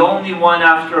 And the only one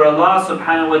after Allah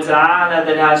subhanahu wa ta'ala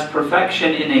that has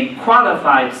perfection in a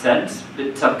qualified sense,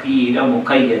 بِالتَّقْيِيدَ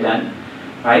مُقَيَّدًا,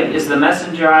 right, is the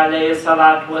Messenger alayhi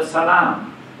salatu wa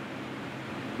salam.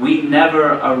 We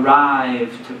never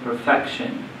arrive to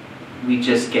perfection. We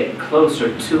just get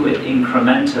closer to it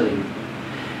incrementally.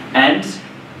 And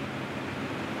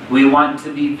we want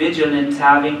to be vigilant,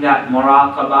 having that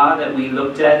muraqabah that we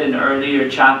looked at in earlier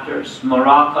chapters.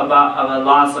 Muraqabah of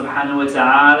Allah subhanahu wa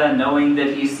ta'ala, knowing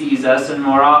that He sees us, and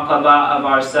muraqabah of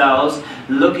ourselves,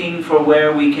 looking for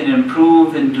where we can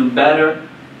improve and do better.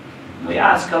 We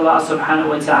ask Allah subhanahu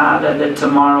wa ta'ala that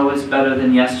tomorrow is better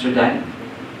than yesterday.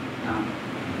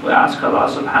 We ask Allah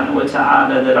subhanahu wa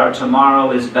ta'ala that our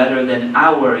tomorrow is better than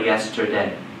our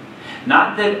yesterday.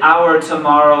 Not that our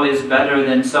tomorrow is better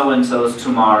than so-and-so's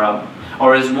tomorrow,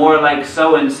 or is more like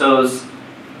so-and-so's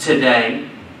today,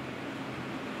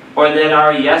 or that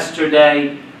our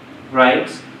yesterday, right,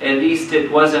 at least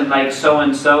it wasn't like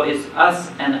so-and-so. It's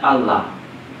us and Allah.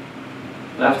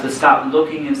 We have to stop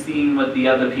looking and seeing what the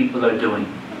other people are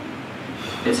doing.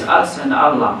 It's us and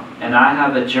Allah, and I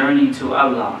have a journey to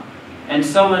Allah. And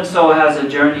so-and-so has a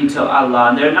journey to Allah,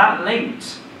 and they're not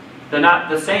linked. They're not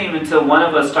the same until one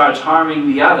of us starts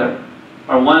harming the other,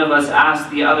 or one of us asks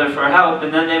the other for help,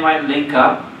 and then they might link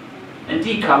up and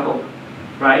decouple,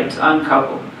 right?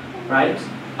 Uncouple, right?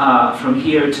 From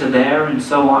here to there and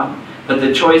so on. But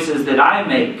the choices that I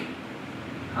make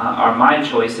are my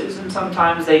choices, and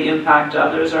sometimes they impact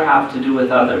others or have to do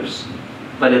with others.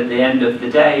 But at the end of the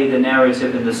day, the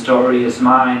narrative and the story is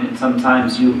mine, and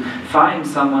sometimes you find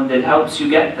someone that helps you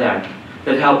get there,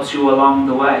 that helps you along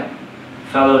the way,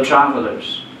 fellow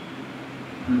travelers.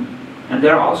 And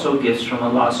they're also gifts from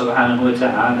Allah subhanahu wa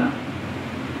ta'ala.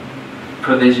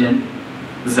 Provision,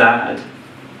 zad,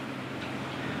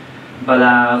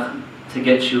 balagh, to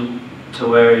get you to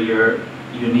where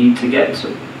you need to get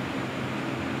to.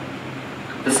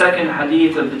 The second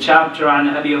hadith of the chapter, عن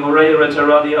أبي هريرة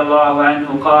رضي الله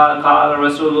عنه قال قال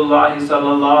رسول الله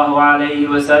صلى الله عليه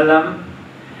وسلم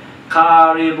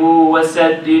قاربوا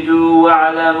وسددوا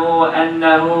واعلموا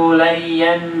أنه لن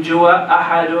ينجو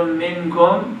أحد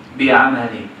منكم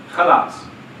بعمله. خلاص.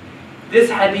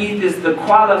 This hadith is the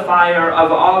qualifier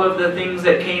of all of the things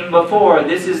that came before.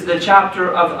 This is the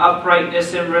chapter of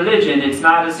uprightness in religion. It's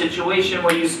not a situation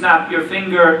where you snap your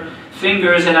fingers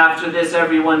and after this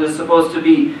everyone is supposed to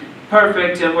be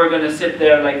perfect and we're going to sit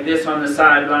there like this on the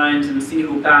sidelines and see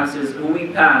who passes, who we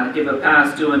pass, give a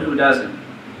pass to and who doesn't.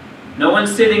 No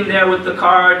one's sitting there with the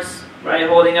cards, right,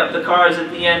 holding up the cards at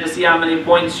the end to see how many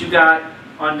points you got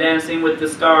on Dancing with the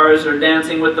Stars or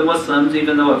Dancing with the Muslims,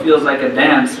 even though it feels like a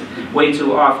dance way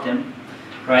too often,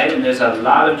 right? And there's a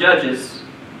lot of judges.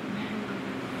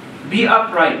 Be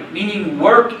upright, meaning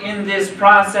work in this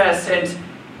process and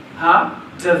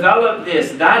develop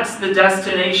this. That's the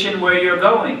destination where you're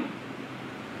going.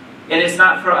 And it's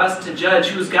not for us to judge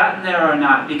who's gotten there or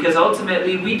not, because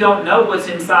ultimately we don't know what's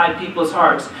inside people's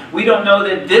hearts. We don't know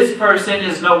that this person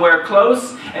is nowhere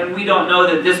close, and we don't know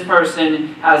that this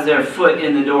person has their foot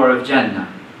in the door of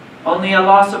Jannah. Only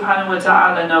Allah subhanahu wa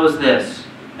ta'ala knows this.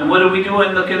 And what are we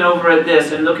doing looking over at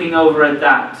this and looking over at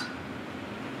that?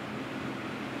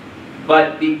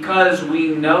 But because we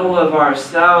know of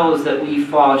ourselves that we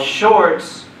fall short,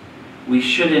 we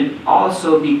shouldn't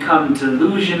also become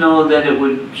delusional that it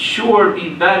would sure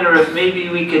be better if maybe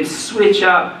we could switch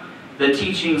up the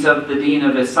teachings of the Deen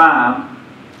of Islam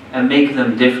and make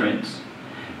them different.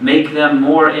 Make them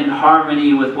more in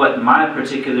harmony with what my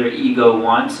particular ego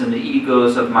wants and the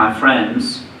egos of my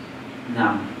friends.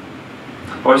 No.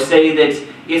 Or say that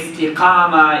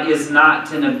istiqamah is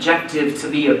not an objective to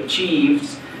be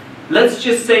achieved. Let's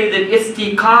just say that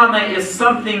istiqamah is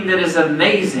something that is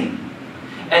amazing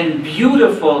and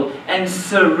beautiful and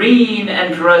serene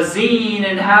and razeen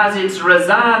and has its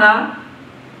razana.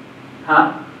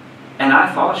 And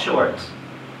I fall short.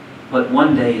 But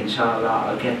one day, inshallah,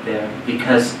 I'll get there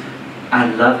because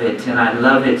I love it and I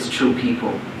love its true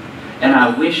people. And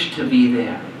I wish to be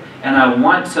there. And I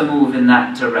want to move in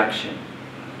that direction.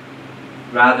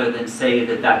 Rather than say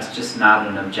that that's just not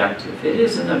an objective. It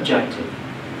is an objective.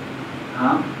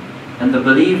 And the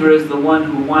believer is the one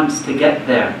who wants to get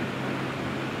there.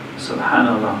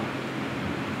 Subhanallah.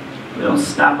 We don't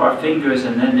snap our fingers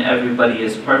and then everybody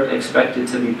is expected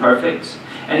to be perfect.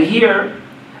 And here,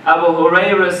 Abu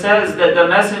Hurairah says that the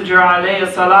Messenger alayhi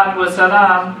salatu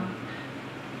wasalam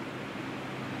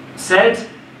said,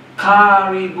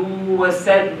 قَارِبُوا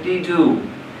وَسَدِّدُوا.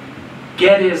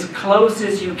 Get as close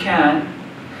as you can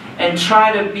and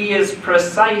try to be as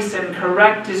precise and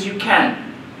correct as you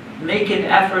can. Make an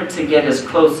effort to get as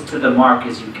close to the mark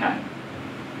as you can.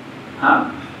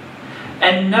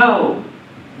 And know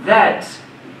that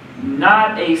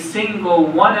not a single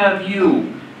one of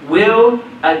you will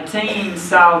attain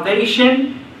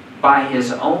salvation by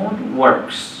his own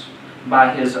works,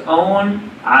 by his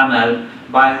own amal,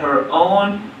 by her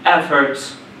own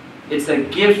efforts. It's a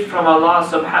gift from Allah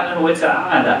subhanahu wa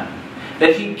ta'ala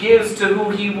that He gives to who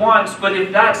He wants. But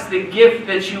if that's the gift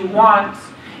that you want,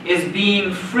 is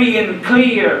being free and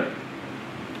clear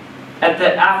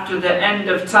after the end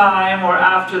of time or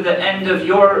after the end of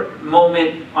your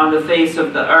moment on the face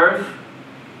of the earth,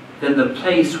 then the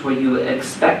place where you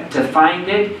expect to find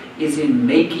it is in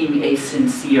making a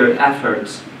sincere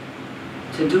effort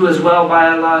to do as well by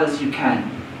Allah as you can.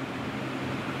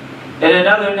 In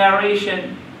another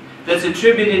narration that's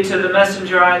attributed to the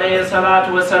Messenger alayhi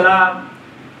salatu wasalam,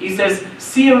 he says,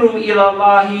 Siru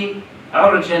ilallahi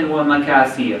urjan wa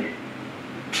makasir.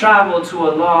 Travel to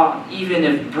Allah even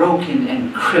if broken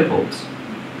and crippled.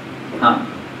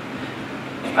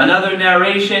 Another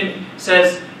narration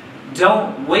says,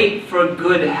 don't wait for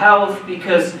good health,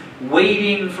 because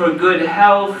waiting for good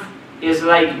health is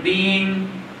like being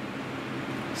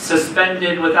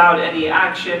suspended without any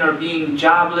action or being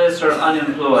jobless or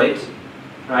unemployed.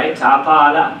 Right?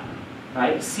 Ta'ala.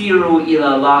 Right? Siru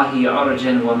ilallahi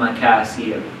urjan wa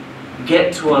makasir.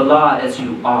 Get to Allah as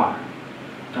you are.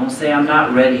 Don't say I'm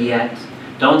not ready yet.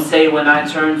 Don't say when I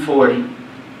turn 40.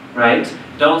 Right?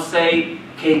 Don't say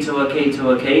K to a K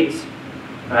to a Kate.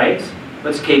 Right?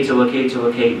 What's K to a K to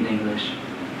a Kate in English?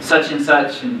 Such and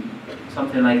such and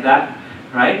something like that.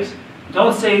 Right?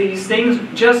 Don't say these things.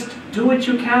 Just do what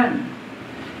you can.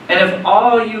 And if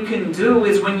all you can do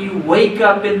is when you wake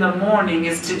up in the morning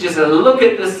is to just look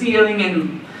at the ceiling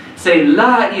and say,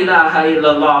 La ilaha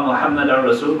illallah Muhammadan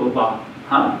Rasulullah.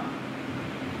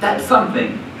 That's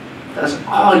something. That's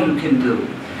all you can do.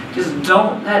 Just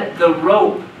don't let the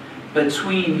rope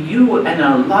between you and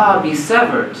Allah be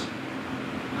severed.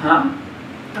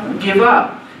 Don't give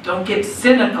up. Don't get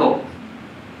cynical.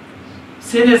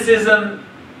 Cynicism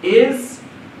is,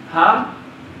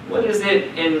 what is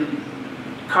it in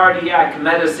cardiac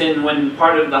medicine when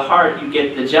part of the heart you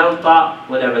get the jalta,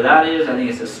 whatever that is, I think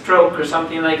it's a stroke or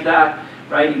something like that,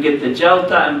 right? You get the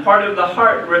jalta and part of the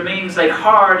heart remains like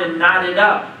hard and knotted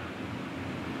up.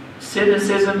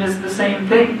 Cynicism is the same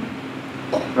thing,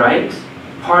 right?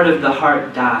 Part of the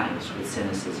heart dies with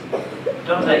cynicism.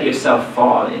 Don't let yourself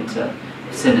fall into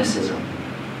cynicism,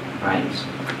 right?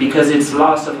 Because it's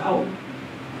loss of hope.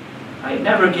 Right?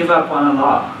 Never give up on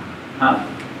Allah.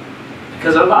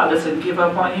 Because Allah doesn't give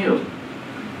up on you.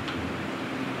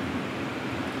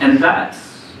 And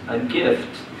that's a gift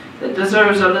that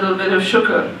deserves a little bit of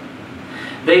shukr.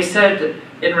 They said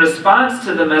in response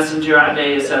to the Messenger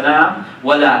alayhi salam,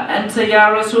 Wala anta ya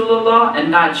Rasulullah,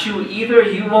 and not you either,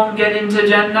 you won't get into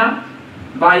Jannah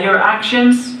by your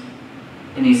actions.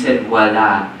 And he said,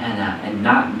 Wala ana, and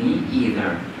not me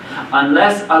either.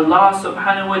 Unless Allah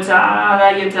subhanahu wa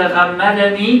ta'ala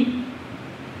yataghammadani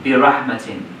bi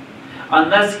rahmatin.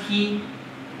 Unless He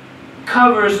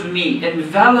covers me,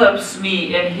 envelops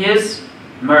me in His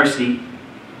mercy,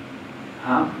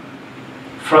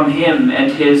 from Him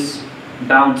and His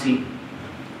bounty.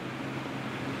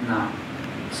 No.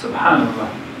 Subhanallah.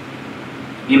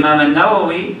 Imam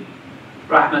al-Nawawi,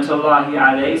 rahmatullahi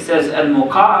alayhi, says,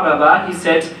 Al-Muqaraba, he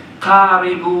said,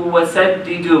 Qaribu wa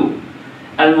saddidu.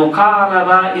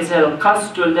 Al-Muqaraba is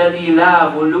al-qasdu alladhi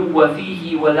la ghuluwa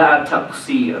fihi wa la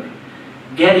taqsir.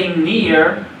 Getting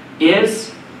near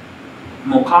is,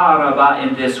 muqaraba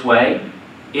in this way,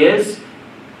 is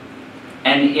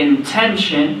an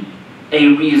intention, a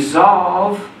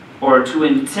resolve, or to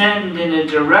intend in a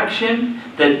direction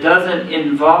that doesn't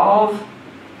involve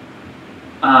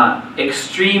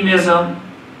extremism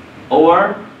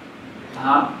or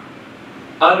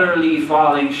utterly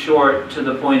falling short to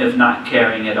the point of not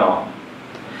caring at all.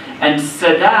 And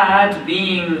sadad,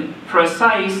 being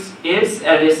precise, is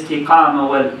al-istiqama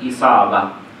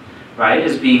wal-isaba, right?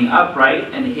 Is being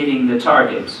upright and hitting the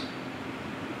target.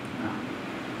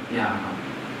 Yeah.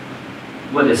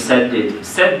 What is saddid?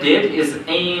 Saddid is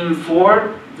aim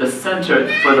for the center,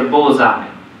 for the bullseye,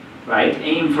 right?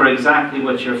 Aim for exactly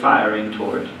what you're firing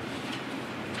toward.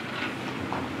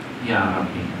 Ya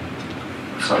Rabbi.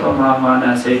 Sallallahu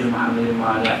ala Sayyidina Muhammadin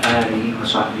wa ala alihi wa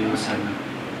sahbihi wa sallam.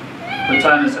 What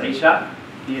time is Isha?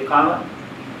 The Iqama?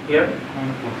 Here? 9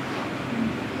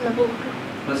 o'clock.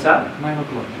 What's that? 9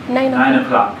 o'clock. 9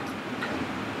 o'clock.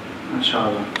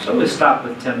 MashaAllah. So we'll stop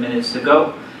with 10 minutes to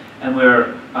go. And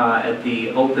we're at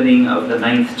the opening of the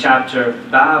 9th chapter.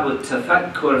 باب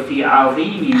التفكر في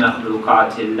عظيم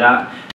مخلوقات الله.